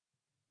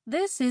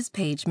This is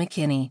Paige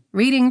McKinney,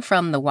 reading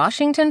from the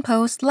Washington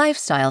Post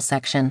Lifestyle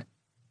section.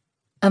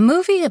 A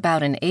movie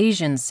about an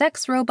Asian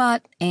sex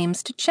robot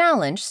aims to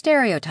challenge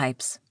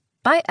stereotypes,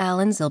 by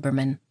Alan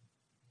Zilberman.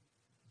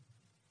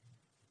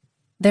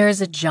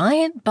 There's a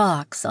giant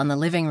box on the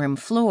living room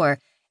floor,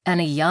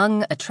 and a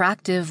young,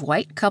 attractive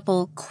white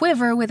couple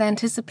quiver with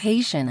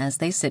anticipation as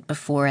they sit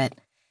before it.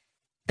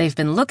 They've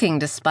been looking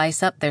to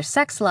spice up their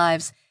sex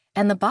lives,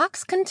 and the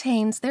box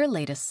contains their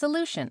latest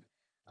solution,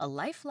 a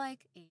lifelike